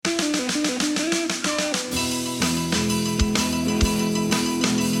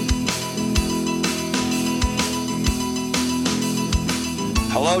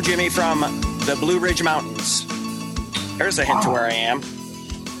Hello, Jimmy from the Blue Ridge Mountains. There's a hint to where I am.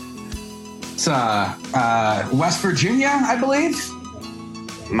 It's West Virginia, I believe.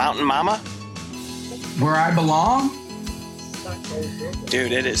 Mountain Mama? Where I belong.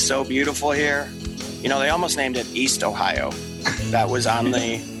 Dude, it is so beautiful here. You know, they almost named it East Ohio. That was on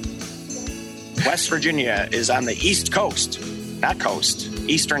the... West Virginia is on the East Coast. Not coast.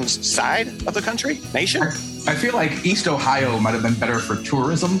 Eastern side of the country? Nation? I feel like East Ohio might have been better for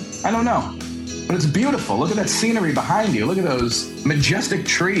tourism. I don't know. But it's beautiful. Look at that scenery behind you. Look at those majestic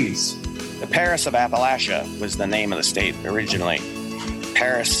trees. The Paris of Appalachia was the name of the state originally.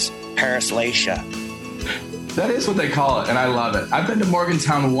 Paris-Latia. That is what they call it, and I love it. I've been to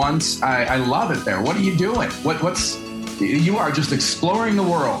Morgantown once. I love it there. What are you doing? You are just exploring the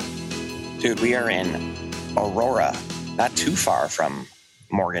world. Dude, we are in Aurora, not too far from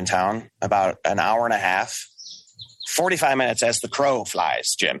Morgantown, about an hour and a half, 45 minutes as the crow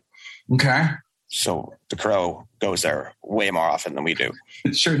flies, Jim. Okay. So the crow goes there way more often than we do.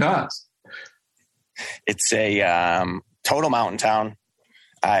 It sure does. It's a total mountain town.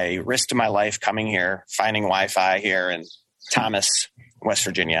 I risked my life coming here, finding Wi-Fi here in Thomas, West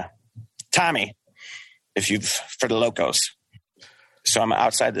Virginia. Tommy, for the locos. So I'm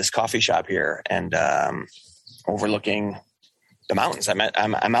outside this coffee shop here and overlooking the mountains.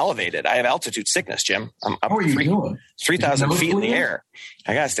 I'm elevated. I have altitude sickness, Jim. I'm up 3,000 feet in the air.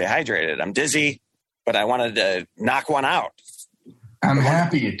 I got to stay hydrated. I'm dizzy, but I wanted to knock one out. I'm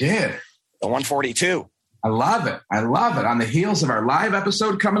happy you did. The 142. I love it. On the heels of our live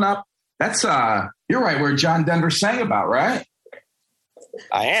episode coming up, that's, you're right, where John Denver sang about, right?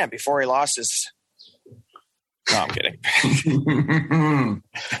 I am, before he lost his... No, I'm kidding.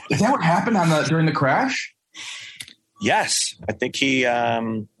 Is that what happened during the crash? Yes. I think he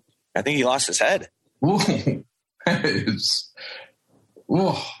lost his head. Ooh, that is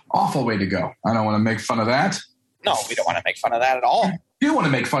awful way to go. I don't want to make fun of that. No, we don't want to make fun of that at all. You do want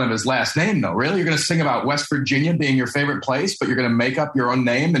to make fun of his last name, though. Really? You're going to sing about West Virginia being your favorite place, but you're going to make up your own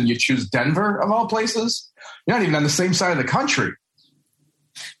name and you choose Denver, of all places? You're not even on the same side of the country.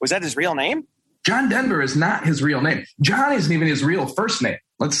 Was that his real name? John Denver is not his real name. John isn't even his real first name.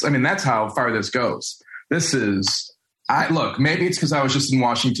 That's how far this goes. Maybe it's because I was just in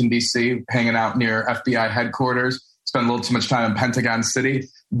Washington, D.C., hanging out near FBI headquarters, spent a little too much time in Pentagon City.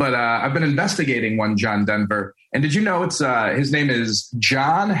 But I've been investigating one John Denver. And did you know his name is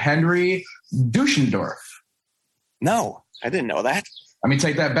John Henry Duschendorf? No, I didn't know that. Let me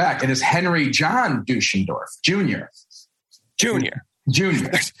take that back. It is Henry John Duschendorf, Jr.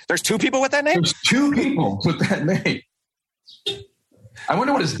 There's two people with that name? There's two people with that name. I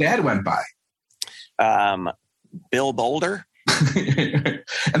wonder what his dad went by. Bill Boulder.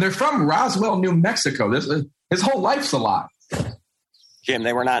 And they're from Roswell, New Mexico. His whole life's a lie. Jim,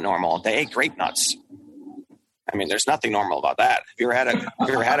 they were not normal. They ate grape nuts. I mean, there's nothing normal about that. Have you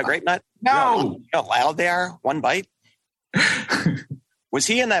ever had a grape nut? No. You know how loud they are? One bite? Was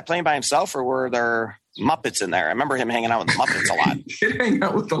he in that plane by himself, or were there Muppets in there? I remember him hanging out with Muppets a lot. He hang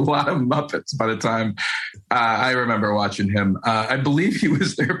out with a lot of Muppets by the time I remember watching him. I believe he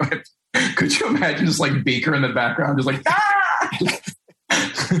was there by... Could you imagine just like Beaker in the background, just like,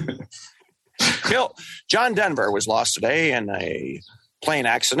 John Denver was lost today in a plane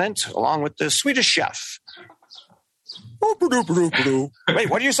accident along with the Swedish chef. Wait,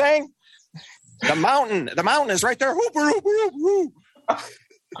 what are you saying? The mountain is right there.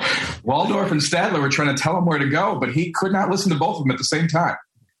 Waldorf and Stadler were trying to tell him where to go, but he could not listen to both of them at the same time.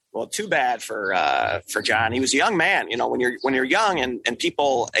 Well, too bad for John. He was a young man. You know, when you're young and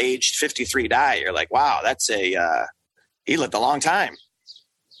people aged 53 die, you're like, wow, he lived a long time.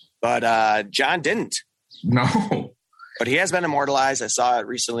 But John didn't. No. But he has been immortalized. I saw it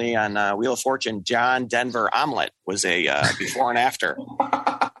recently on Wheel of Fortune. John Denver omelet was a before and after.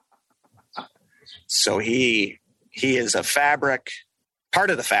 So he is a part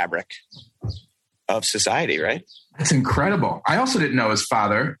of the fabric of society, right? That's incredible. I also didn't know his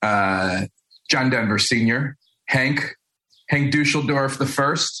father, John Denver Sr., Hank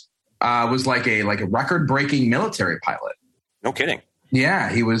Duschendorf I, was like a record-breaking military pilot. No kidding.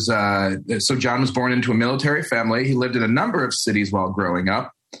 Yeah, he was. So John was born into a military family. He lived in a number of cities while growing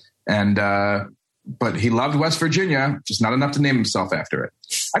up, and but he loved West Virginia. Just not enough to name himself after it.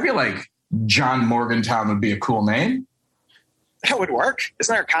 I feel like John Morgantown would be a cool name. That would work.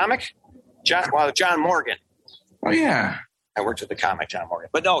 Isn't there a comic? John Morgan. Oh yeah, I worked with the comic John Morgan.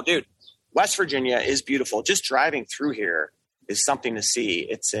 But no, dude, West Virginia is beautiful. Just driving through here is something to see.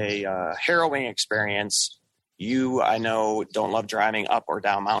 It's a harrowing experience. You, I know, don't love driving up or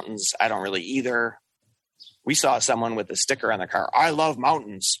down mountains. I don't really either. We saw someone with a sticker on their car. I love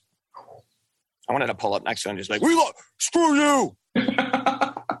mountains. I wanted to pull up next to him and just like, screw you.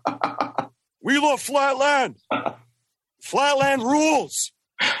 We love flatland. Flatland rules.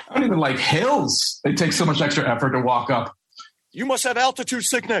 I don't even like hills. It takes so much extra effort to walk up. You must have altitude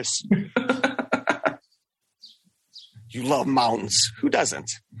sickness. You love mountains. Who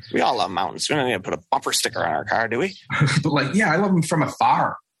doesn't? We all love mountains. We don't need to put a bumper sticker on our car, do we? But like, yeah, I love them from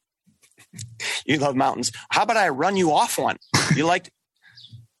afar. You love mountains. How about I run you off one? You like?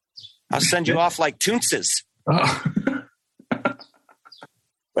 I'll send you off like Toonces. Oh.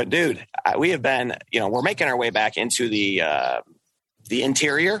 But dude, we have been, we're making our way back into the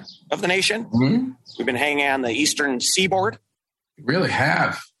interior of the nation. Mm-hmm. We've been hanging on the eastern seaboard. We really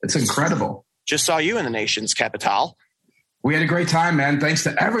have. It's incredible. Just saw you in the nation's capital. We had a great time, man. Thanks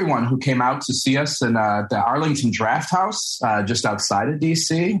to everyone who came out to see us in the Arlington Draft House, just outside of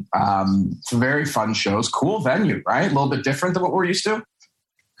DC. Very fun shows. Cool venue, right? A little bit different than what we're used to.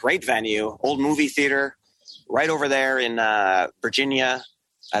 Great venue. Old movie theater right over there in Virginia.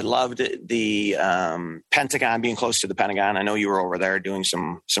 I loved the Pentagon, being close to the Pentagon. I know you were over there doing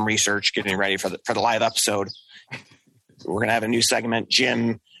some research, getting ready for the live episode. We're going to have a new segment,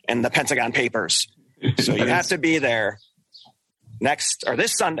 Jim and the Pentagon Papers. So you have to be there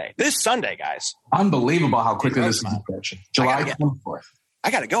this Sunday, guys. Unbelievable how quickly this is approaching. July 24th.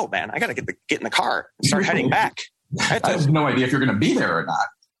 I got to go, man. I got to get in the car and start heading back. I have no idea if you're going to be there or not.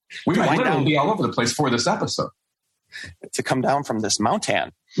 We might literally be all over the place for this episode. To come down from this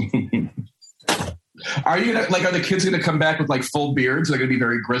mountain. Are the kids going to come back with like full beards? They're going to be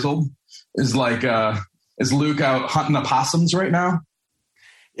very grizzled. Is Luke out hunting opossums right now?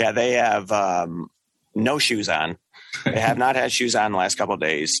 Yeah, they have no shoes on. They have not had shoes on the last couple of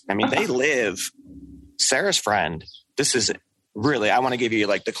days. I mean, they live. Sarah's friend. This is really. I want to give you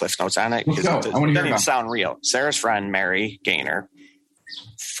like the cliff notes on it because it doesn't even sound real. Sarah's friend, Mary Gaynor,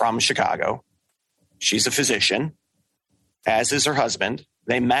 from Chicago. She's a physician, as is her husband.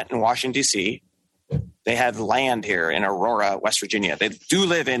 They met in Washington, D.C. They have land here in Aurora, West Virginia. They do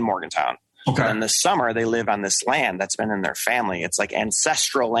live in Morgantown. Okay. And in the summer, they live on this land that's been in their family. It's like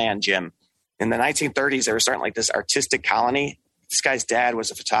ancestral land, Jim. In the 1930s, they were starting like this artistic colony. This guy's dad was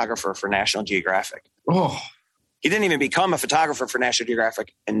a photographer for National Geographic. Oh, he didn't even become a photographer for National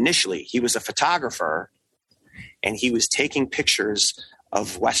Geographic initially. He was a photographer, and he was taking pictures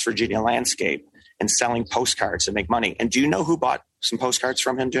of West Virginia landscape and selling postcards to make money. And do you know who bought some postcards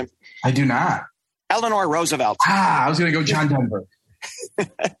from him, Jim? I do not. Eleanor Roosevelt. I was going to go John Denver.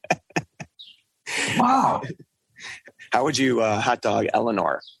 Wow. How would you hot dog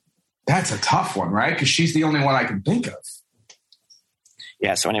Eleanor? That's a tough one, right? Because she's the only one I can think of.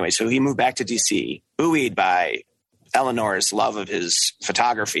 Yeah. So anyway, he moved back to DC, buoyed by Eleanor's love of his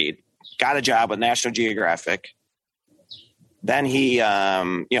photography, got a job with National Geographic. Then he,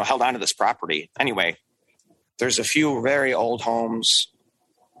 held on to this property. Anyway, there's a few very old homes.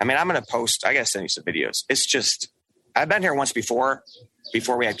 I mean, I'm going to post, I got to send you some videos. It's just, I've been here once before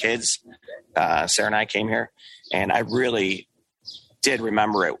we had kids. Sarah and I came here, and I really did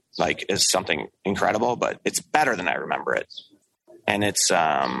remember it like as something incredible, but it's better than I remember it. And it's,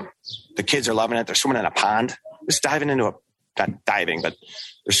 the kids are loving it. They're swimming in a pond, just not diving, but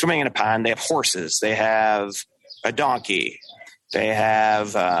they're swimming in a pond. They have horses. They have a donkey. They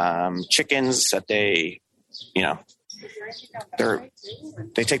have chickens that they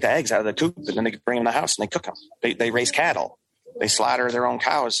take the eggs out of the coop, and then they bring them in the house and they cook them. They raise cattle. They slaughter their own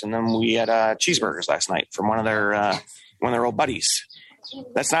cows. And then we had cheeseburgers last night from one of their old buddies.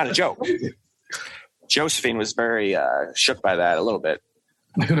 That's not a joke. Josephine was very shook by that a little bit.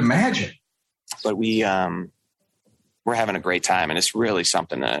 I could imagine. But we're having a great time, and it's really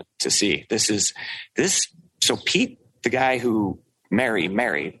something to see. So Pete, the guy who Mary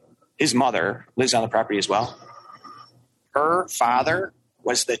married, his mother lives on the property as well. Her father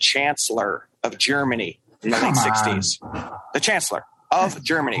was the chancellor of Germany in the late 60s. The chancellor of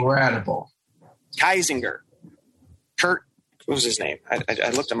Germany. Incredible. Kaisinger. Kurt, what was his name?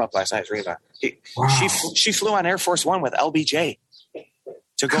 I looked him up last night. She flew on Air Force One with LBJ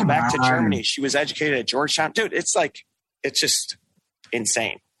to go back to Germany. She was educated at Georgetown. Dude, it's just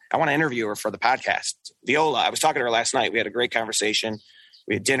insane. I want to interview her for the podcast. Viola, I was talking to her last night. We had a great conversation.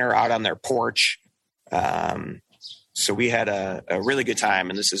 We had dinner out on their porch. So we had a really good time,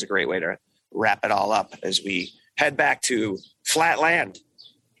 and this is a great way to wrap it all up as we head back to flat land.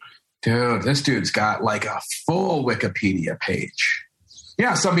 Dude, this dude's got like a full Wikipedia page.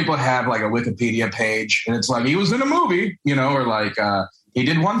 Yeah, some people have like a Wikipedia page, and it's like he was in a movie, or like he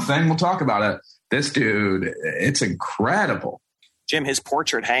did one thing. We'll talk about it. This dude, it's incredible. Jim, his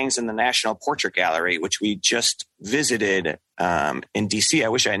portrait hangs in the National Portrait Gallery, which we just visited in D.C. I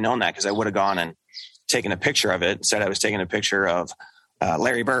wish I had known that because I would have gone and taken a picture of it. Instead, I was taking a picture of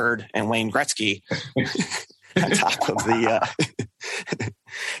Larry Bird and Wayne Gretzky on top of the.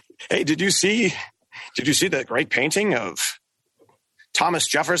 Hey, did you see the great painting of Thomas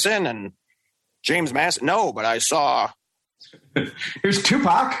Jefferson and James Madison? No, but I saw. Here's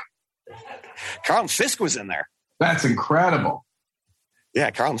Tupac. Carlton Fisk was in there. That's incredible. Yeah,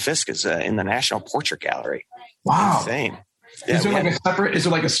 Carlton Fisk is in the National Portrait Gallery. Wow. Insane. Yeah, is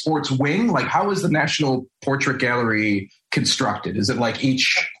there like a sports wing? Like, how is the National Portrait Gallery constructed? Is it like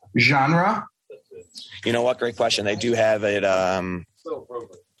each genre? You know what? Great question. They do have it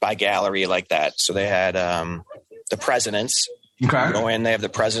by gallery like that. So they had the presidents. Okay. You go in, they have the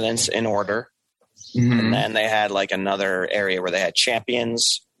presidents in order. Mm-hmm. And then they had like another area where they had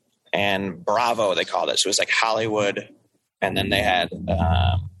champions and Bravo, they called it. So it was like Hollywood. And then they had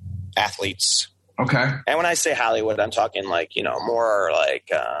athletes. Okay. And when I say Hollywood, I'm talking like, more like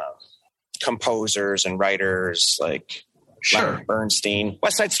composers and writers like Leonard Bernstein,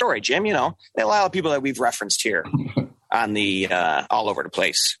 West Side Story, Jim, they allow a lot of people that we've referenced here on the all over the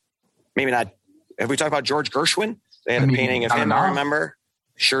place. Maybe not. Have we talked about George Gershwin? They had a painting of him, I remember.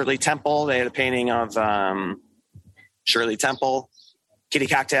 Shirley Temple. They had a painting of Shirley Temple. Kitty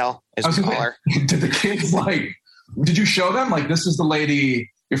Cocktail, as we call her. Did the kids did you show them? Like, this is the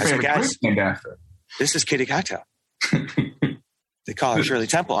lady your favorite drink named after. This is Kitty Cocktail. They call her Shirley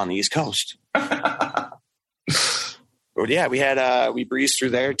Temple on the East Coast. But yeah, we breezed through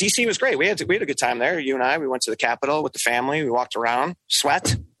there. DC was great. We had a good time there. You and I, we went to the Capitol with the family. We walked around,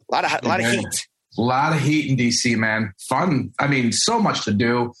 sweat, a lot of heat. A lot of heat in DC, man. Fun. I mean, so much to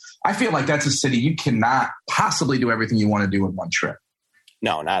do. I feel like that's a city you cannot possibly do everything you want to do in one trip.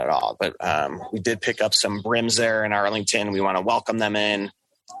 No, not at all. But we did pick up some brims there in Arlington. We want to welcome them in.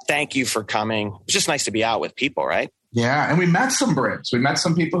 Thank you for coming. It's just nice to be out with people, right? Yeah, and we met some brims. We met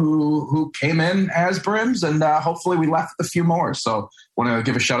some people who came in as brims, and hopefully we left a few more. So want to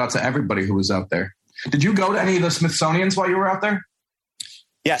give a shout out to everybody who was out there. Did you go to any of the Smithsonians while you were out there?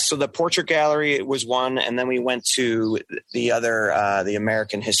 Yeah, so the Portrait Gallery was one, and then we went to the other, the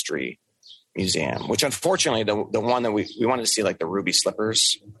American History Museum, which unfortunately the one that we wanted to see, like the ruby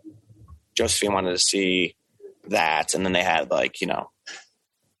slippers. Josephine wanted to see that, and then they had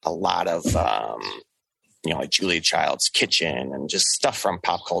a lot of like Julia Child's Kitchen and just stuff from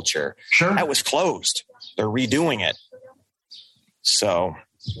pop culture. Sure, that was closed. They're redoing it. So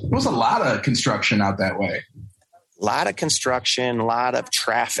there was a lot of construction out that way. A lot of construction, a lot of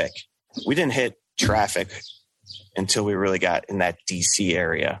traffic. We didn't hit traffic until we really got in that DC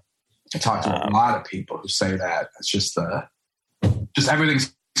area. I talked to a lot of people who say that. It's just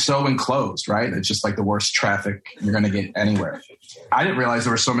everything's so enclosed, right? It's just like the worst traffic you're going to get anywhere. I didn't realize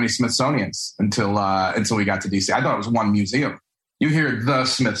there were so many Smithsonians until we got to DC. I thought it was one museum. You hear the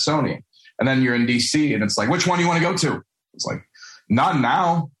Smithsonian, and then you're in DC, and it's like, which one do you want to go to? It's like, not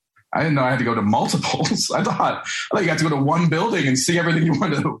now. I didn't know I had to go to multiples. I thought you had to go to one building and see everything you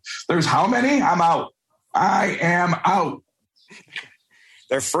want to. There's how many? I'm out. I am out.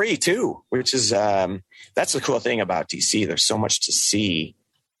 They're free too, which is that's the cool thing about DC. There's so much to see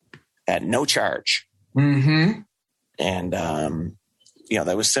at no charge. Mm-hmm. And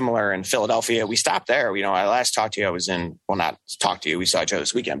that was similar in Philadelphia. We stopped there. I last talked to you. I was not talked to you. We saw each other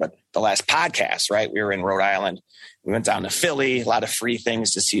this weekend, but the last podcast, right? We were in Rhode Island. We went down to Philly. A lot of free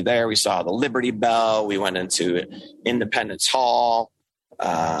things to see there. We saw the Liberty Bell. We went into Independence Hall.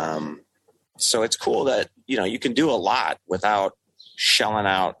 So it's cool that you can do a lot without shelling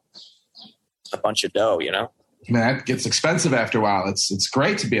out a bunch of dough, Man, it gets expensive after a while. It's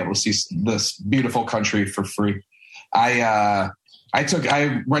great to be able to see this beautiful country for free. I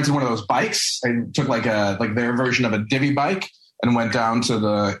rented one of those bikes. I took like their version of a divvy bike and went down to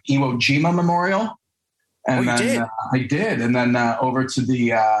the Iwo Jima Memorial. And I did. And then over to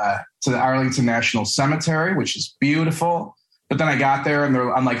the Arlington National Cemetery, which is beautiful. But then I got there and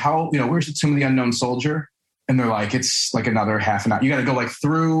I'm like, where's the Tomb of the Unknown Soldier? And they're like, it's like another half an hour. You got to go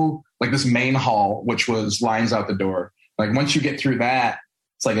through this main hall, which was lines out the door. Like once you get through that,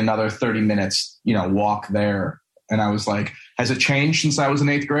 it's like another 30 minutes, walk there. And I was like, has it changed since I was in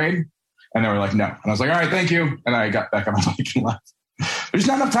 8th grade? And they were like, no. And I was like, all right, thank you. And I got back on my bike and left. There's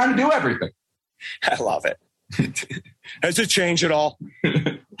not enough time to do everything. I love it. Has it changed at all?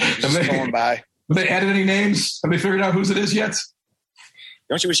 Just going by. Have they added any names? Have they figured out whose it is yet?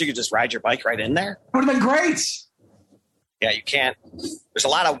 Don't you wish you could just ride your bike right in there? It would have been great. Yeah, you can't. There's a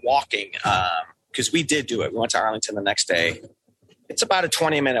lot of walking because we did do it. We went to Arlington the next day. It's about a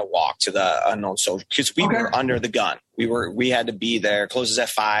 20-minute walk to the unknown soldier because we were under the gun. We had to be there. Closes at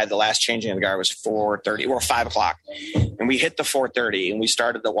 5. The last changing of the guard was 4:30 or 5 o'clock. And we hit the 4:30 and we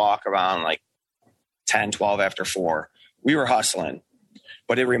started the walk around like 10, 12 after 4. We were hustling,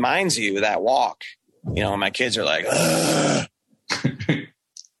 but it reminds you of that walk, you know, my kids are like,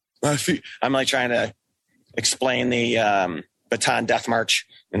 my feet. I'm like trying to explain the Bataan Death March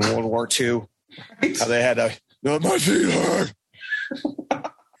in World War II, how they had to, my feet hurt.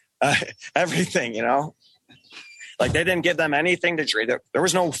 Everything, you know, like they didn't give them anything to drink. There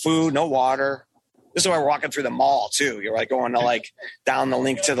was no food, no water. This is why we're walking through the mall too. You're like going to like down the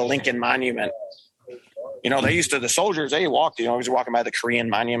link to the Lincoln Monument. You know, they used to, the soldiers, they walked, you know, always walking by the Korean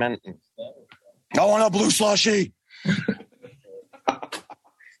Monument. I want a blue slushie.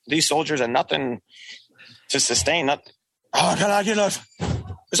 These soldiers had nothing to sustain. Oh, can I get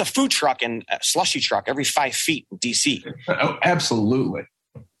there's a food truck and a slushy truck every 5 feet in DC. Oh, absolutely.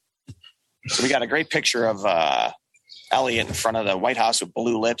 So we got a great picture of Elliot in front of the White House with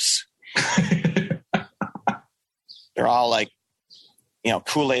blue lips. They're all like, you know,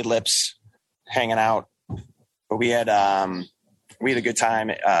 Kool-Aid lips hanging out. But we had a good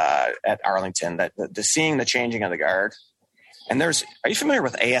time at Arlington. That the seeing the changing of the guard. And are you familiar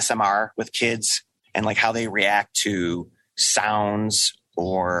with ASMR with kids and like how they react to sounds?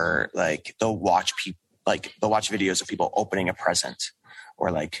 Or like they'll watch videos of people opening a present,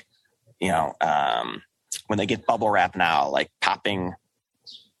 or like, you know, when they get bubble wrap now, like popping,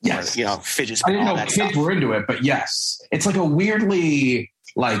 yes, or, you know, fidget. I didn't know kids were into it, but yes, it's like a weirdly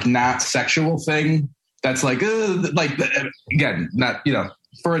like not sexual thing. That's like again, not, you know,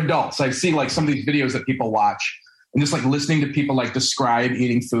 for adults. I see like some of these videos that people watch and just like listening to people like describe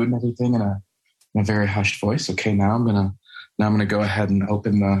eating food and everything in a very hushed voice. Okay, now I'm gonna go ahead and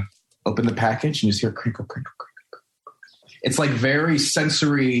open the package and just hear crinkle, crinkle, crinkle. It's like very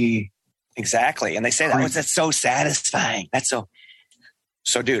sensory. Exactly. And they say that's so satisfying. That's so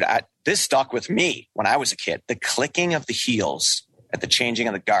dude, this stuck with me when I was a kid. The clicking of the heels at the changing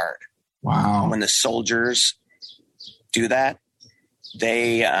of the guard. Wow. When the soldiers do that,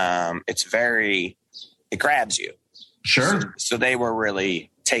 it grabs you. Sure. So they were really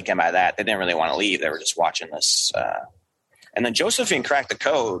taken by that. They didn't really want to leave. They were just watching this, and then Josephine cracked the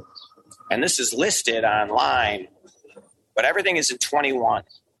code, and this is listed online, but everything is in 21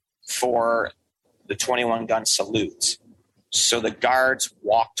 for the 21 gun salutes. So the guards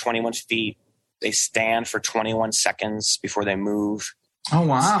walk 21 feet. They stand for 21 seconds before they move. Oh,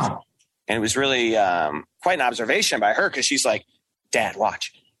 wow. And it was really quite an observation by her, because she's like, Dad,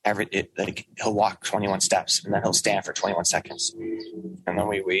 watch. He'll walk 21 steps and then he'll stand for 21 seconds. And then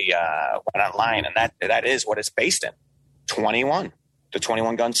we went online, and that is what it's based in. 21, the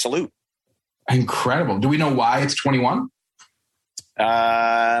 21 gun salute. Incredible. Do we know why it's 21? No,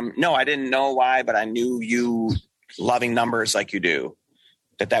 I didn't know why, but I knew you loving numbers like you do,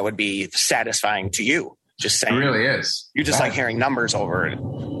 that would be satisfying to you. Just saying. It really is. You just like hearing numbers over it.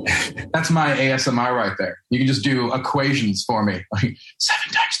 That's my ASMR right there. You can just do equations for me. Like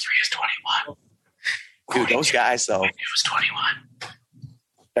 7 times 3 is 21. Dude, those guys though. It was 21.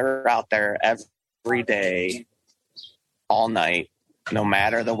 They're out there every day, all night, no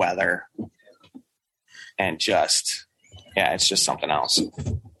matter the weather. And it's just something else.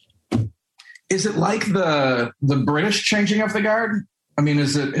 Is it like the British changing of the guard? I mean,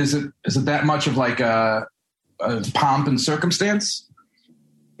 is it that much of like a pomp and circumstance?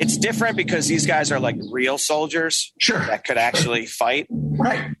 It's different because these guys are like real soldiers. Sure. That could actually fight.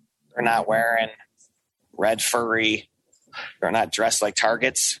 Right. They're not wearing red furry. They're not dressed like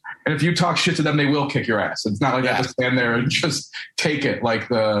targets. And if you talk shit to them, they will kick your ass. It's not like you have to stand there and just take it like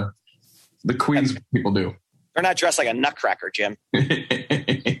the Queens people do. They're not dressed like a nutcracker, Jim.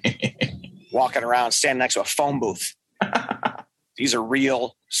 Walking around, standing next to a phone booth. These are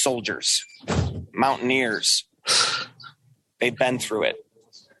real soldiers, mountaineers. They've been through it.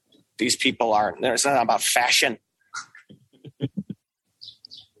 These people it's not about fashion. Yeah,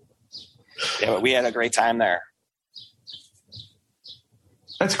 but we had a great time there.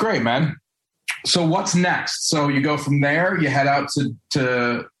 That's great, man. So what's next? So you go from there, you head out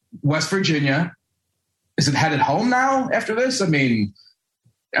to West Virginia. Is it headed home now after this? I mean,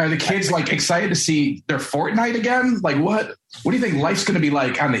 are the kids like excited to see their Fortnite again? Like what do you think life's going to be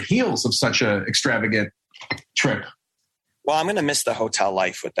like on the heels of such a extravagant trip? Well, I'm going to miss the hotel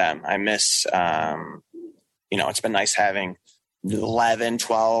life with them. I miss, it's been nice having 11,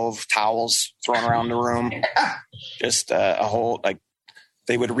 12 towels thrown around the room. Yeah. Just a whole, like,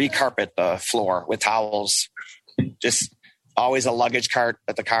 they would recarpet the floor with towels. Just always a luggage cart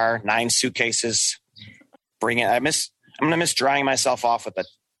at the car, 9 suitcases. Bring it. I miss I'm going to miss drying myself off with a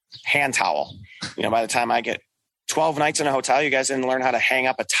hand towel. You know, by the time I get 12 nights in a hotel, you guys didn't learn how to hang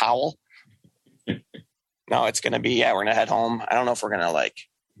up a towel. No, it's going to be, we're going to head home. I don't know if we're going to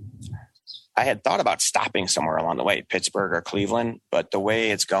I had thought about stopping somewhere along the way, Pittsburgh or Cleveland, but the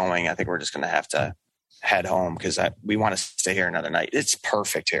way it's going, I think we're just going to have to head home because we want to stay here another night. It's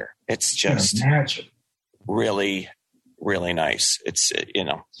perfect here. It's just really, really nice. It's, we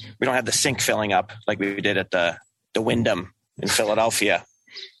don't have the sink filling up like we did at the Wyndham in Philadelphia.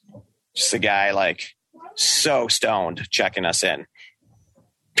 Just a guy so stoned checking us in.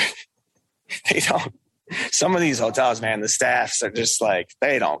 They don't. Some of these hotels, man, the staffs are just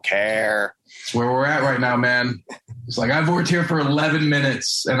they don't care. It's where we're at right now, man. It's I've worked here for 11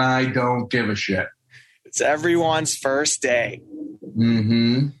 minutes and I don't give a shit. It's everyone's first day.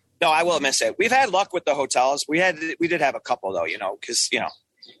 Mm-hmm. No, I will admit it. We've had luck with the hotels. We did have a couple though, because,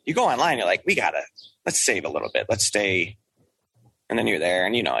 you go online, you're let's save a little bit. Let's stay. And then you're there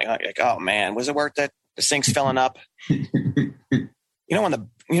and, oh man, was it worth it? The sink's filling up. When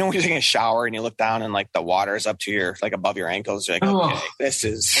you're taking a shower and you look down and the water is up to your above your ankles, you're okay, this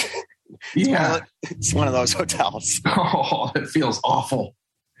is it's one of those hotels. Oh, it feels awful.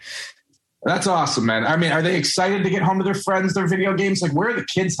 That's awesome, man. I mean, are they excited to get home to their friends, their video games? Where are the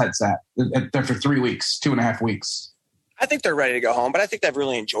kids' heads at after 3 weeks, 2.5 weeks? I think they're ready to go home, but I think they've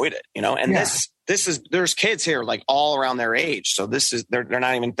really enjoyed it, and there's kids here all around their age. So they're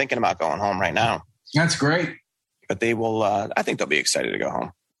not even thinking about going home right now. That's great. But they will, I think they'll be excited to go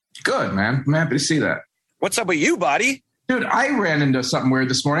home. Good, man. I'm happy to see that. What's up with you, buddy? Dude, I ran into something weird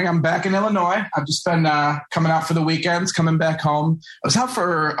this morning. I'm back in Illinois. I've just been coming out for the weekends, coming back home. I was out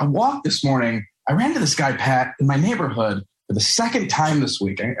for a walk this morning. I ran into this guy, Pat, in my neighborhood for the second time this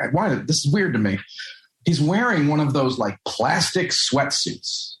week. This is weird to me. He's wearing one of those plastic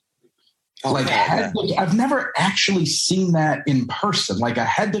sweatsuits. I've never actually seen that in person, a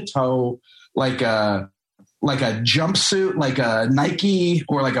head to toe, like a jumpsuit, like a Nike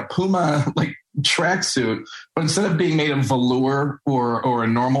or a Puma tracksuit, but instead of being made of velour or a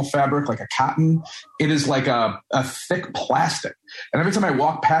normal fabric like a cotton, it is a thick plastic. And every time I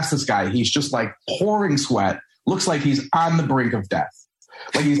walk past this guy, he's just pouring sweat. Looks like he's on the brink of death.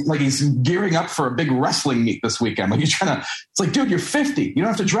 He's gearing up for a big wrestling meet this weekend. He's trying to. It's dude, you're 50. You don't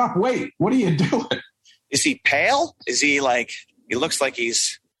have to drop weight. What are you doing? Is he pale? Is he he looks like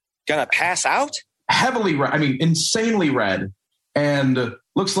he's gonna pass out? Heavily red. I mean, insanely red, and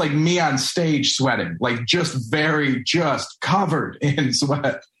looks like me on stage sweating, just covered in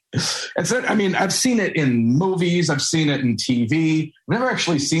sweat. And so, I mean, I've seen it in movies. I've seen it in TV. I've never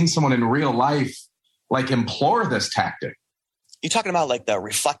actually seen someone in real life employ this tactic. You talking about the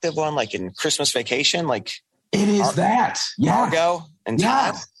reflective one, in Christmas Vacation? It is that. Yeah. Margot and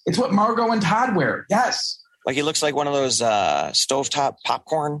Todd? It's what Margot and Todd wear. Yes. He looks like one of those stovetop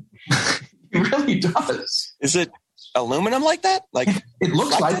popcorn. It really does. Is it aluminum like that? It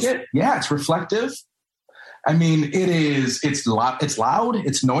looks like it. Yeah, it's reflective. I mean, it is. It's loud.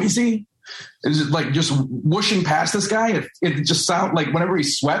 It's noisy. It's just whooshing past this guy. It just sounds whenever he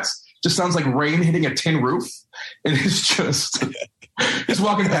sweats, just sounds like rain hitting a tin roof. It is just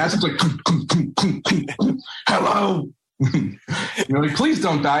walking past. It's hello. Please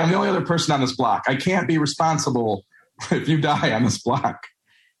don't die. I'm the only other person on this block. I can't be responsible if you die on this block.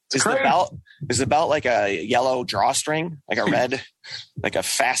 Is the belt like a yellow drawstring, like a red, like a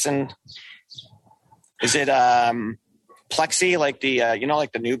fasten? Is it plexi, like the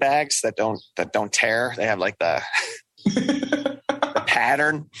like the new bags that don't tear? They have the the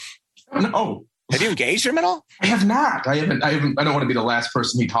pattern. No. Have you engaged him at all? I have not. I haven't. I don't want to be the last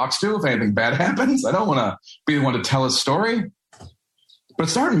person he talks to if anything bad happens. I don't want to be the one to tell his story. But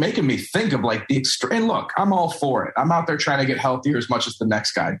it started making me think of the extreme. And look, I'm all for it. I'm out there trying to get healthier as much as the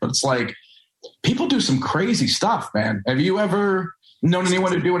next guy. But it's people do some crazy stuff, man. Have you ever known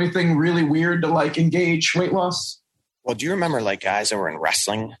anyone to do anything really weird to engage weight loss? Well, do you remember guys that were in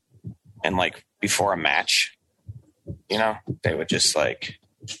wrestling and before a match, they would just I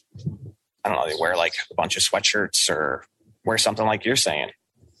don't know, they wear a bunch of sweatshirts or wear something like you're saying.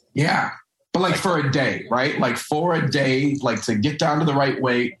 Yeah. But for a day, right? For a day, to get down to the right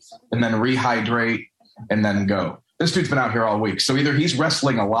weight and then rehydrate and then go. This dude's been out here all week. So either he's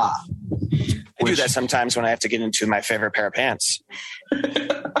wrestling a lot. I do that sometimes when I have to get into my favorite pair of pants.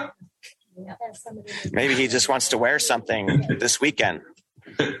 Maybe he just wants to wear something this weekend.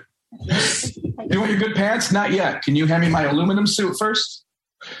 You want your good pants? Not yet. Can you hand me my aluminum suit first?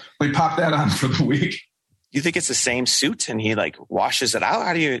 Let me pop that on for the week. You think it's the same suit and he washes it out?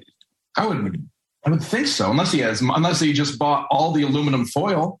 How do you... I would think so, unless he just bought all the aluminum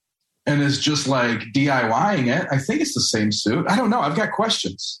foil. and is just like DIYing it, I think it's the same suit. I don't know. I've got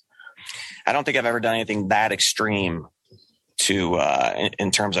questions. I don't think I've ever done anything that extreme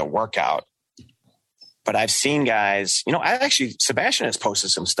in terms of workout. But I've seen guys, Sebastian has posted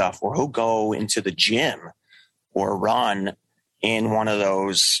some stuff where he'll go into the gym or run in one of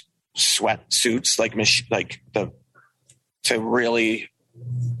those sweat suits, that's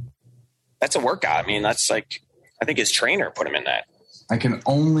a workout. I mean, that's like, I think his trainer put him in that. I can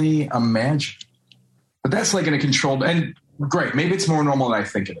only imagine. But that's like in a controlled, and great, maybe it's more normal than I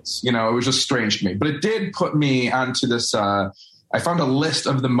think it is. It was just strange to me. But it did put me onto this, I found a list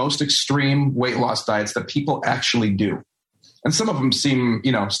of the most extreme weight loss diets that people actually do. And some of them seem,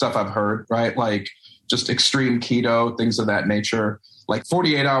 stuff I've heard, right? Like just extreme keto, things of that nature, like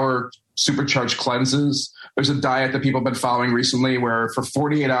 48-hour supercharged cleanses. There's a diet that people have been following recently where for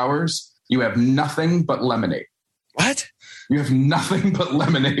 48 hours, you have nothing but lemonade. What? You have nothing but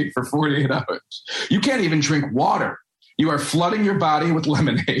lemonade for 48 hours. You can't even drink water. You are flooding your body with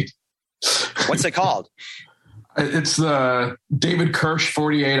lemonade. What's it called? It's the David Kirsch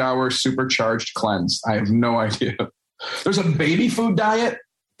 48-hour supercharged cleanse. I have no idea. There's a baby food diet.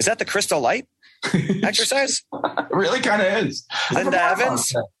 Is that the Crystal Light exercise? It really kind of is. Linda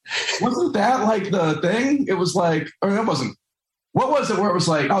Evans? Wasn't that like the thing? It was like, or it wasn't. What was it where it was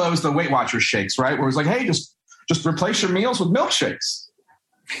like, oh, that was the Weight Watchers shakes, right? Where it was like, hey, just replace your meals with milkshakes.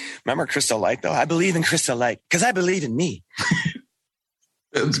 Remember Crystal Light, though? I believe in Crystal Light because I believe in me.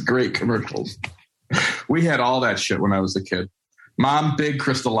 It's great commercials. We had all that shit when I was a kid. Mom, big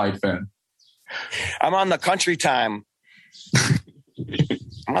Crystal Light fan. I'm on the Country Time.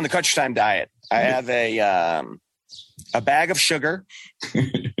 I'm on the Country Time diet. I have a bag of sugar.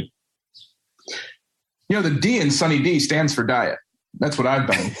 The D in Sunny D stands for diet. That's what I've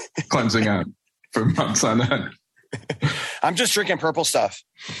been cleansing on for months on end. I'm just drinking purple stuff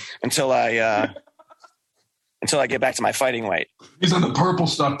until I get back to my fighting weight. He's on the purple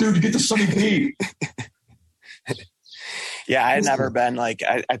stuff. Dude, you get the Sunny D. Yeah, I had never been like,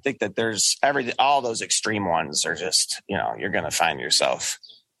 I think that there's all those extreme ones are just, you're going to find yourself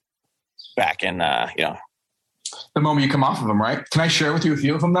back in, the moment you come off of them, right? Can I share with you a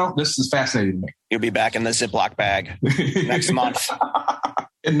few of them, though? This is fascinating to me. You'll be back in the Ziploc bag next month.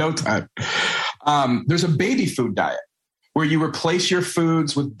 In no time. There's a baby food diet where you replace your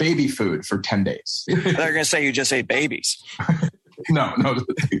foods with baby food for 10 days. They're going to say you just ate babies. No.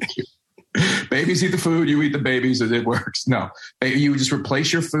 Babies eat the food, you eat the babies, it works. No, you just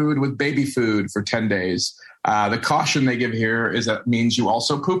replace your food with baby food for 10 days. The caution they give here is that means you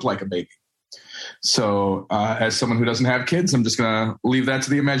also poop like a baby. So as someone who doesn't have kids, I'm just going to leave that to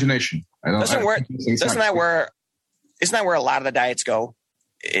the imagination. Isn't that where a lot of the diets go?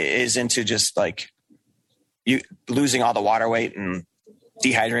 Is into just like you losing all the water weight and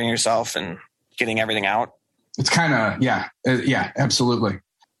dehydrating yourself and getting everything out? It's kind of, yeah, absolutely.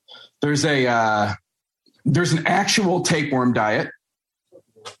 There's an actual tapeworm diet.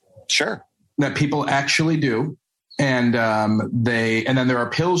 Sure. That people actually do. And then there are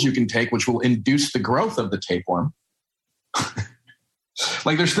pills you can take which will induce the growth of the tapeworm.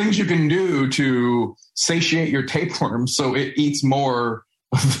 Like there's things you can do to satiate your tapeworm so it eats more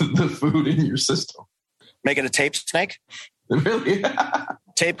of the food in your system. Make it a tape snake? Really?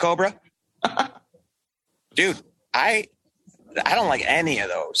 Tape cobra? Dude, I don't like any of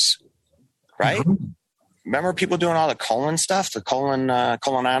those. Right? Mm-hmm. Remember people doing all the colon stuff, the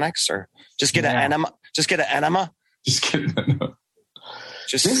colonics, or just get an enema? Just get an enema? Just kidding.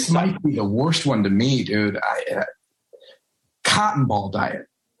 This might be the worst one to me, dude. Cotton ball diet.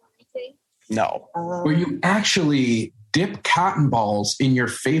 No. Where you actually dip cotton balls in your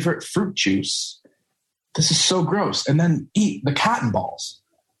favorite fruit juice. This is so gross. And then eat the cotton balls.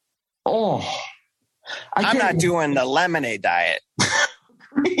 Oh. I'm not doing the lemonade diet.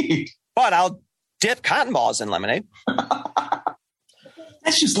 Great. But I'll dip cotton balls in lemonade.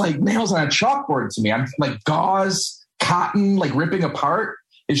 That's just like nails on a chalkboard to me. I'm like gauze, cotton, like ripping apart.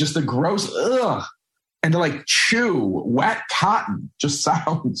 It's just the gross, ugh. And to like chew wet cotton just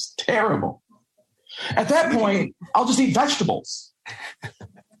sounds terrible. At that point, I'll just eat vegetables.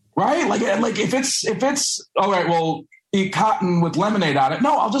 Right? Like if it's all right, well, eat cotton with lemonade on it.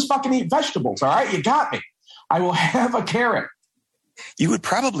 No, I'll just fucking eat vegetables. All right. You got me. I will have a carrot. You would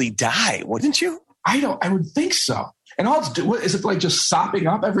probably die, wouldn't you? I would think so. And all it's doing, is it like just sopping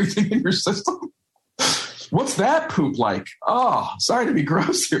up everything in your system? What's that poop like? Oh, sorry to be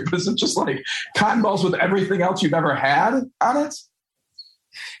gross here, but is it just like cotton balls with everything else you've ever had on it?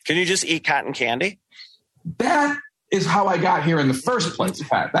 Can you just eat cotton candy? That is how I got here in the first place,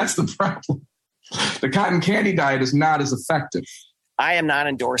 Pat. That's the problem. The cotton candy diet is not as effective. I am not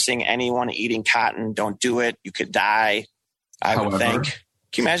endorsing anyone eating cotton. Don't do it. You could die. I would think.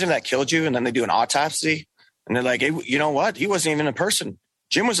 Can you imagine if that killed you and then they do an autopsy and they're like, hey, you know what? He wasn't even a person.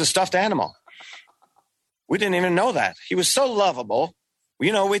 Jim was a stuffed animal. We didn't even know that. He was so lovable.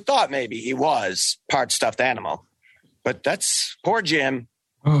 You know, we thought maybe he was part stuffed animal, but that's poor Jim.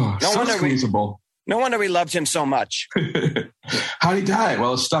 Oh, squeezable. No wonder we loved him so much. How'd he die?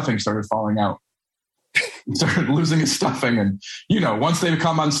 Well, his stuffing started falling out. He started losing his stuffing. And, once they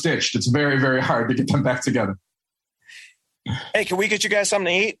become unstitched, it's very, very hard to get them back together. Hey, can we get you guys something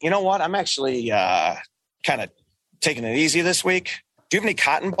to eat? You know what? I'm actually kind of taking it easy this week. Do you have any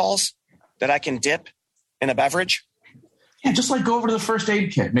cotton balls that I can dip in a beverage? Yeah, just go over to the first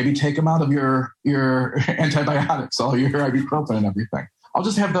aid kit. Maybe take them out of your antibiotics, all your ibuprofen and everything. I'll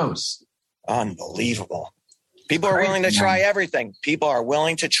just have those. Unbelievable. People are willing to try everything. People are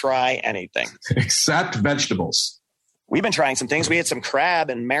willing to try anything. Except vegetables. We've been trying some things. We had some crab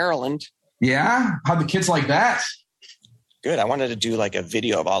in Maryland. Yeah? How'd the kids like that? Good. I wanted to do a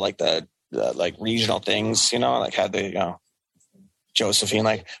video of all the regional things, how the, Josephine,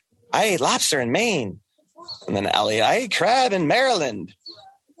 I ate lobster in Maine. And then Elliot, I ate crab in Maryland.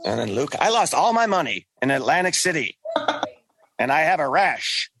 And then Luke, I lost all my money in Atlantic City. And I have a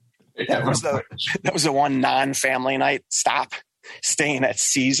rash. That was the one non-family night stop, staying at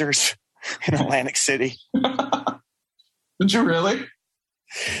Caesars in Atlantic City. Did you really?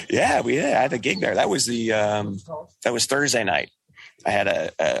 Yeah, I had a gig there. That was that was Thursday night. I had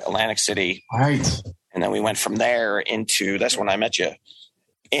a Atlantic City. Right. And then we went from there into, that's when I met you,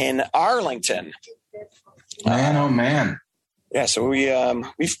 in Arlington. Man, oh man. Yeah, so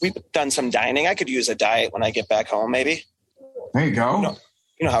we've done some dining. I could use a diet when I get back home, maybe. There you go.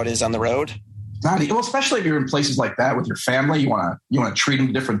 You know how it is on the road. Well, especially if you're in places like that with your family, you want to treat them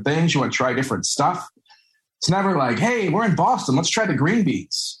to different things. You want to try different stuff. It's never like, hey, we're in Boston. Let's try the green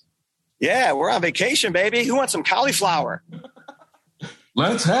beans. Yeah, we're on vacation, baby. Who wants some cauliflower?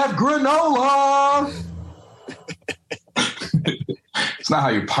 Let's have granola. It's not how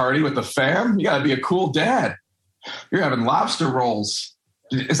you party with the fam. You got to be a cool dad. You're having lobster rolls.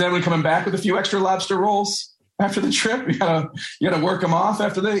 Is anyone coming back with a few extra lobster rolls after the trip? You gotta work them off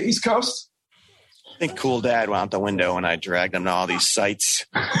after the East Coast. I think Cool Dad went out the window when I dragged him to all these sites.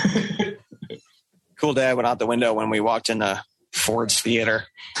 Cool Dad went out the window when we walked into Ford's Theater.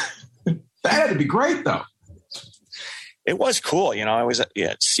 That had to be great, though. It was cool, I was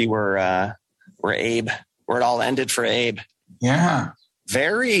see where Abe, where it all ended for Abe. Yeah,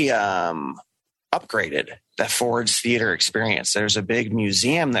 very upgraded, that Ford's Theater experience. There's a big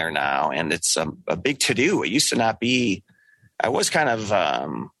museum there now, and it's a big to-do. It used to not be. I was kind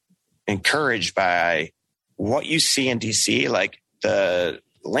of encouraged by what you see in DC. Like the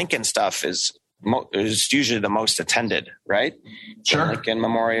Lincoln stuff is usually the most attended, right? Sure. The Lincoln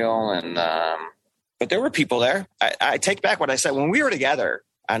Memorial, and but there were people there. I take back what I said when we were together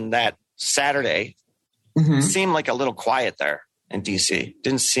on that Saturday. Mm-hmm. It seemed like a little quiet there in DC.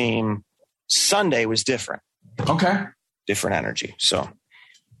 Didn't seem. Sunday was different. Okay. Different energy. So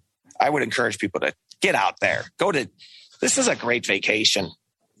I would encourage people to get out there. This is a great vacation.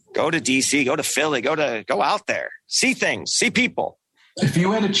 Go to DC, go to Philly, go out there. See things, see people. If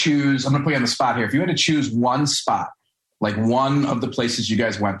you had to choose, I'm going to put you on the spot here. If you had to choose one spot, like one of the places you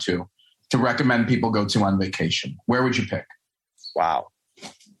guys went to recommend people go to on vacation, where would you pick? Wow.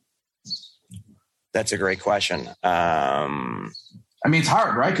 That's a great question. It's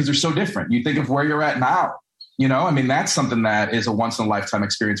hard, right? Because they're so different. You think of where you're at now. That's something that is a once in a lifetime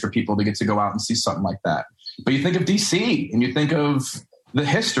experience for people to get to go out and see something like that. But you think of DC and you think of the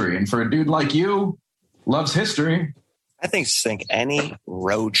history. And for a dude like you, loves history. I think any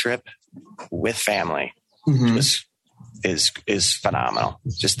road trip with family is phenomenal.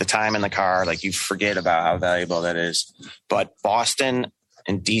 Just the time in the car, you forget about how valuable that is. But Boston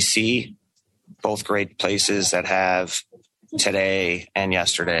and DC, both great places that have today and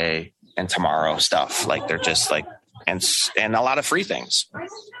yesterday and tomorrow stuff. They're just and a lot of free things.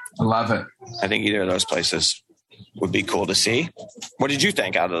 I love it. I think either of those places would be cool to see. What did you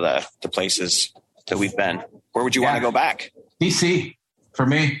think out of the places that we've been? Where would you want to go back? DC for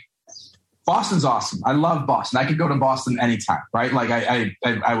me. Boston's awesome. I love Boston. I could go to Boston anytime, right?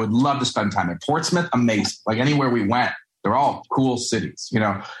 I would love to spend time in Portsmouth. Amazing. Anywhere we went, they're all cool cities,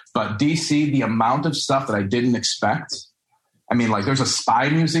 but DC, the amount of stuff that I didn't expect. There's a spy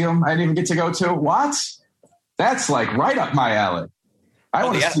museum I didn't even get to go to. What? That's right up my alley. I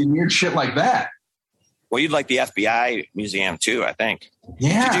want to see weird shit like that. Well, you'd like the FBI museum too, I think.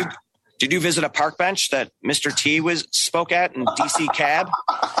 Yeah. Did you visit a park bench that Mr. T spoke at in DC Cab?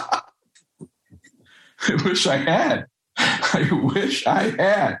 I wish I had. I wish I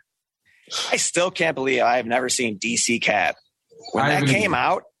had. I still can't believe I've never seen DC Cab. When that came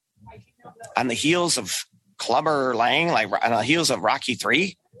out on the heels of Clubber Lang, like on the heels of Rocky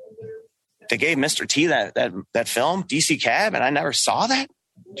III, they gave Mr. T that film, DC Cab, and I never saw that.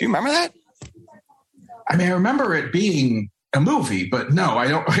 Do you remember that? I mean, I remember it being a movie, but no, I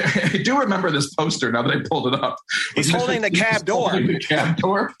don't. I do remember this poster now that I pulled it up. He's holding the cab door. Holding the cab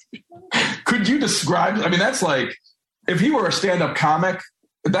door. Could you describe? I mean, that's like if he were a stand-up comic,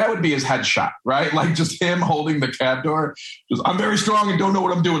 that would be his headshot, right? Like just him holding the cab door. Just, I'm very strong and don't know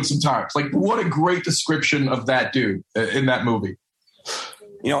what I'm doing sometimes. Like, what a great description of that dude in that movie.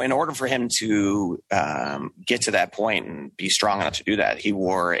 You know, in order for him to get to that point and be strong enough to do that, he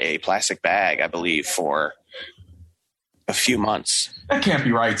wore a plastic bag, I believe, for a few months. That can't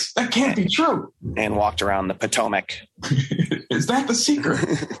be right. That can't be true. And walked around the Potomac. Is that the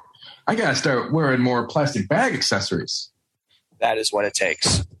secret? I got to start wearing more plastic bag accessories. That is what it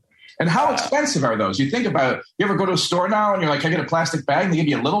takes. And how expensive are those? You think about it. You ever go to a store now and you're like, I get a plastic bag and they give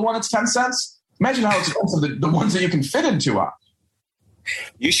you a little one, it's 10 cents? Imagine how expensive the ones that you can fit into are.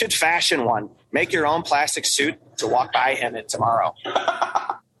 You should fashion one. Make your own plastic suit to walk by in it tomorrow.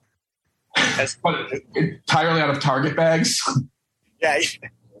 But entirely out of Target bags? Yeah.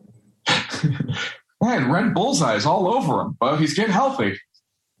 Man, red bullseyes all over him, but he's getting healthy.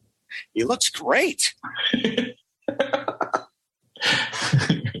 He looks great.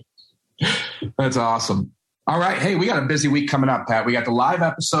 That's awesome. All right. Hey, we got a busy week coming up, Pat. We got the live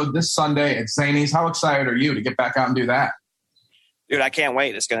episode this Sunday at Zanies. How excited are you to get back out and do that? Dude, I can't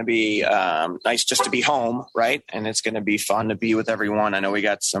wait. It's going to be nice just to be home, right? And it's going to be fun to be with everyone. I know we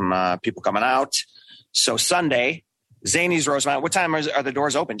got some people coming out. So Sunday, Zanies Rosemont. What time are the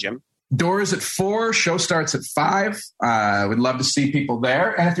doors open, Jim? Doors at 4. Show starts at 5. We'd love to see people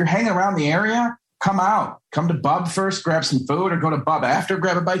there. And if you're hanging around the area, come out. Come to Bub first, grab some food, or go to Bub after,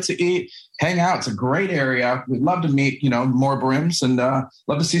 grab a bite to eat. Hang out. It's a great area. We'd love to meet, more brims and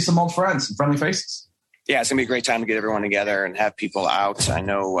love to see some old friends, some friendly faces. Yeah, it's going to be a great time to get everyone together and have people out. I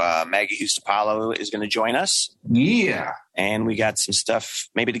know Maggie Houston Apollo is going to join us. Yeah. And we got some stuff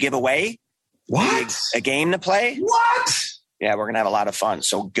maybe to give away. What? A game to play. What? Yeah, we're going to have a lot of fun.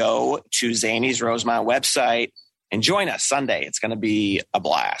 So go to Zanies Rosemont website and join us Sunday. It's going to be a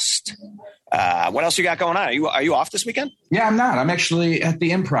blast. What else you got going on? Are you off this weekend? Yeah, I'm not. I'm actually at the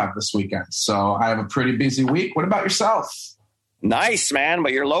Improv this weekend. So I have a pretty busy week. What about yourself? Nice, man.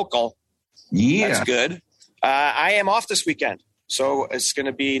 But you're local. Yeah. That's good. I am off this weekend, so it's going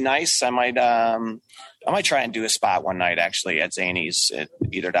to be nice. I might try and do a spot one night, actually, at Zanies,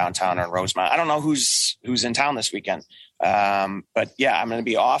 either downtown or in Rosemont. I don't know who's in town this weekend. But yeah, I'm going to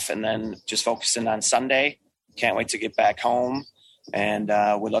be off and then just focusing on Sunday. Can't wait to get back home and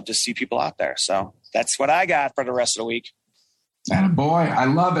would love to see people out there. So that's what I got for the rest of the week. Boy, I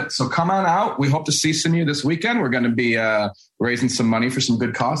love it. So come on out. We hope to see some of you this weekend. We're going to be raising some money for some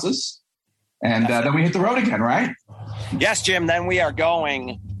good causes. And then we hit the road again, right? Yes, Jim. Then we are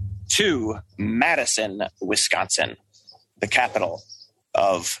going to Madison, Wisconsin, the capital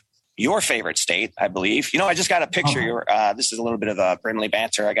of your favorite state, I believe. I just got a picture. This is a little bit of a Brimley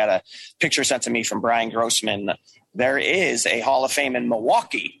banter. I got a picture sent to me from Brian Grossman. There is a Hall of Fame in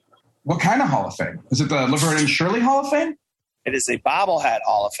Milwaukee. What kind of Hall of Fame? Is it the Laverne and Shirley Hall of Fame? It is a bobblehead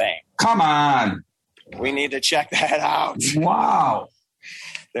Hall of Fame. Come on. We need to check that out. Wow.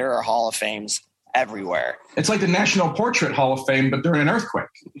 There are Hall of Fames everywhere. It's like the National Portrait Hall of Fame, but during an earthquake.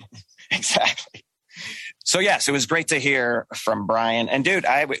 Exactly. So, yes, it was great to hear from Brian. And, dude,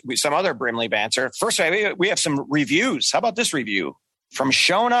 some other Brimley banter. First, we have some reviews. How about this review? From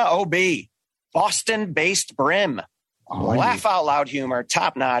Shona OB, Boston-based Brim. Laugh out loud humor,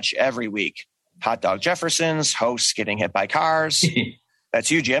 top-notch every week. Hot Dog Jefferson's, hosts getting hit by cars. That's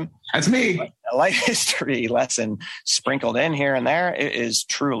you, Jim. That's me. A life history lesson sprinkled in here and there. It is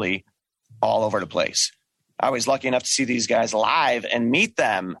truly all over the place. I was lucky enough to see these guys live and meet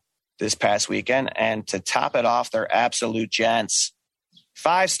them this past weekend. And to top it off, they're absolute gents.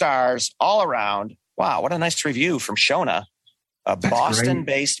 5 stars all around. Wow, what a nice review from Shona, a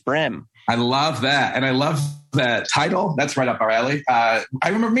Boston-based Brim. I love that. And I love that title. That's right up our alley. I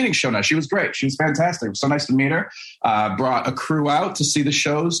remember meeting Shona. She was great. She was fantastic. It was so nice to meet her. Brought a crew out to see the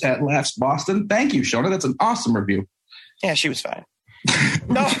shows at Laughs Boston. Thank you, Shona. That's an awesome review. Yeah, she was fine.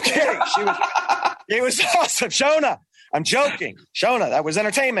 No, I'm kidding. It was awesome. Shona, I'm joking. Shona, that was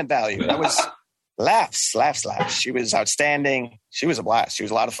entertainment value. That was laughs. She was outstanding. She was a blast. She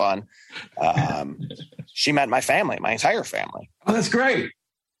was a lot of fun. She met my family, my entire family. Oh, that's great.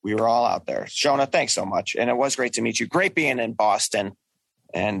 We were all out there. Shona, thanks so much. And it was great to meet you. Great being in Boston.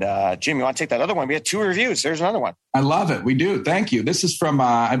 And Jim, you want to take that other one? We had 2 reviews. There's another one. I love it. We do. Thank you. This is from,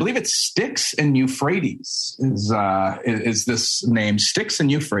 I believe it's Styx and Euphrates is this name, Styx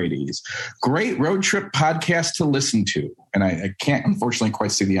and Euphrates. Great road trip podcast to listen to. And I can't, unfortunately,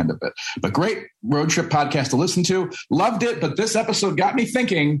 quite see the end of it. But great road trip podcast to listen to. Loved it. But this episode got me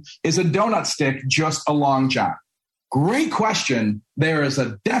thinking, is a donut stick just a Long John? Great question. There is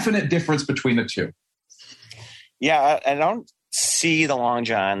a definite difference between the two. Yeah, I don't see the Long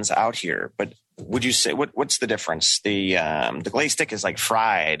Johns out here, but would you say what's the difference? The glazed stick is like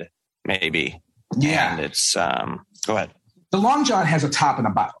fried, maybe. Yeah, and it's go ahead. The Long John has a top and a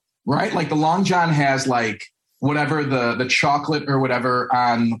bottom, right? Like the Long John has like whatever the chocolate or whatever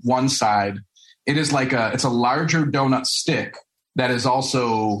on one side. It is like it's a larger donut stick that is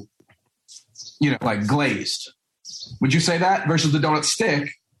also, like glazed. Would you say that versus the donut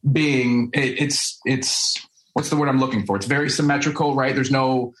stick being it's what's the word I'm looking for? It's very symmetrical, right? There's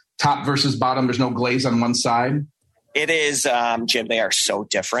no top versus bottom. There's no glaze on one side. It is, Jim. They are so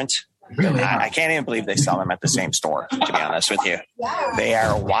different. Really? I can't even believe they sell them at the same store, to be honest with you. They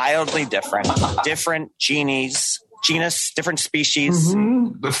are wildly different. Different genus, different species.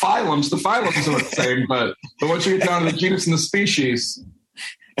 Mm-hmm. The phylums are the same, but once you get down to the genus and the species,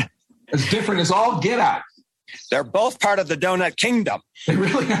 it's different as all get out. They're both part of the donut kingdom. They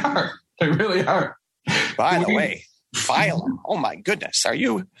really are. They really are. By the way, phylum. Oh my goodness.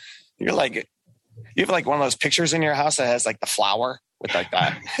 You have like one of those pictures in your house that has like the flower with like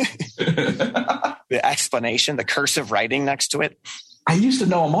that, the explanation, the cursive writing next to it. I used to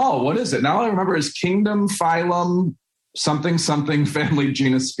know them all. What is it? Now all I remember is kingdom, phylum, something, family,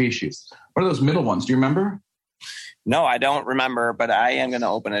 genus, species. What are those middle ones? Do you remember? No, I don't remember, but I am going to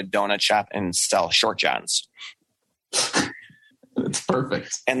open a donut shop and sell short johns. It's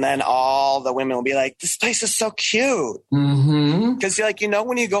perfect. And then all the women will be like, this place is so cute. Mm-hmm. Because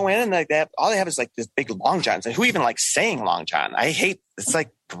when you go in and like that, all they have is like this big Long Johns. And who even likes saying Long John? It's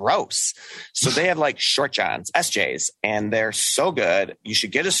like gross. So they have like short johns, SJs, and they're so good. You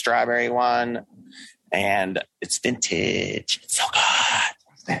should get a strawberry one, and it's vintage. It's so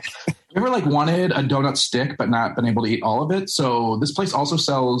good. You ever wanted a donut stick but not been able to eat all of it? So this place also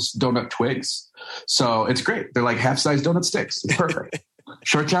sells donut twigs. So it's great. They're like half-size donut sticks. It's perfect.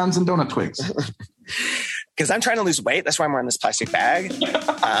 Short johns and donut twigs. Because I'm trying to lose weight. That's why I'm wearing this plastic bag.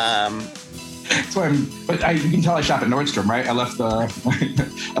 That's why you can tell I shop at Nordstrom, right? I left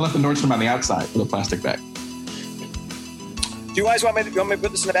the Nordstrom on the outside with a plastic bag. Do you guys want me to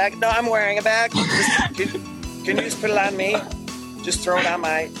put this in the bag? No, I'm wearing a bag. Can you just put it on me? Just throw it on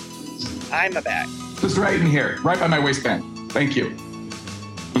I'm a bag. Just right in here, right by my waistband. Thank you.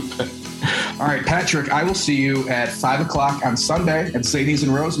 All right, Patrick, I will see you at 5 o'clock on Sunday at Sadie's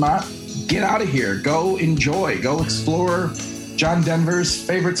in Rosemont. Get out of here. Go enjoy. Go explore John Denver's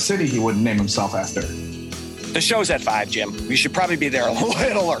favorite city he wouldn't name himself after. The show's at 5, Jim. We should probably be there a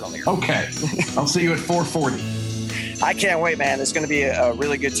little earlier. Okay. I'll see you at 4:40. I can't wait, man. It's going to be a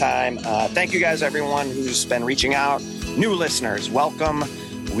really good time. Thank you guys, everyone who's been reaching out. New listeners, welcome.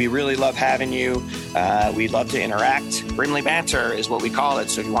 We really love having you. We'd love to interact. Brimley Banter is what we call it.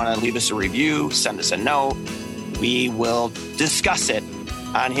 So if you want to leave us a review, send us a note. We will discuss it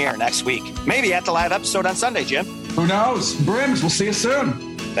on here next week. Maybe at the live episode on Sunday, Jim. Who knows? Brims, we'll see you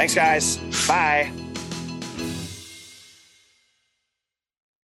soon. Thanks, guys. Bye.